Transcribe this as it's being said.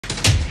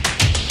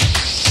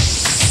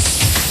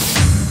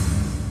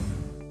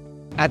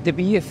At the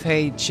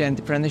BFH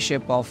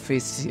Entrepreneurship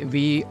Office,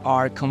 we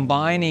are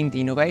combining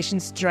the innovation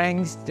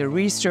strength, the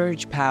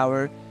research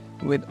power,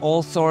 with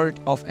all sorts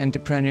of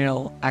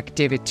entrepreneurial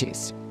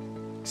activities.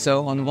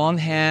 So on one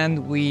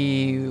hand,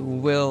 we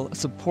will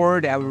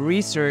support our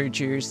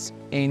researchers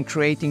in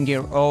creating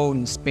their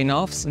own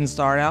spin-offs and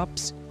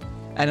startups.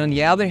 And on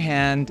the other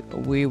hand,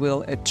 we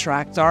will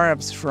attract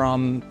startups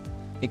from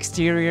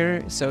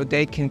exterior so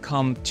they can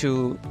come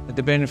to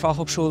the Berner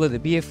Fachhochschule, the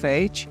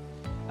BFH,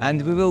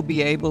 and we will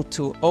be able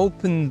to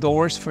open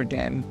doors for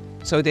them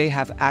so they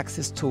have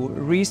access to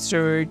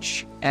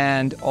research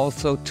and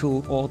also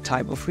to all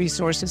type of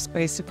resources,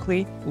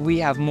 basically. We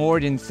have more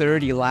than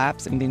 30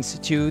 labs and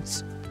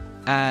institutes,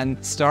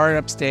 and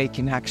startups, they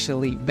can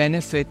actually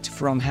benefit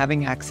from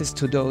having access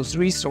to those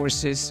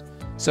resources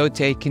so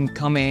they can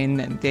come in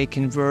and they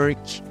can work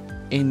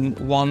in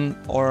one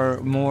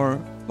or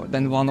more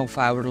than one of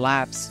our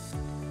labs.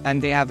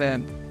 And they have a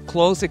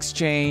close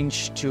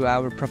exchange to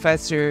our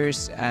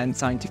professors and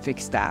scientific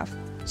staff,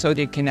 so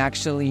they can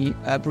actually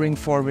bring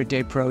forward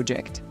their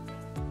project.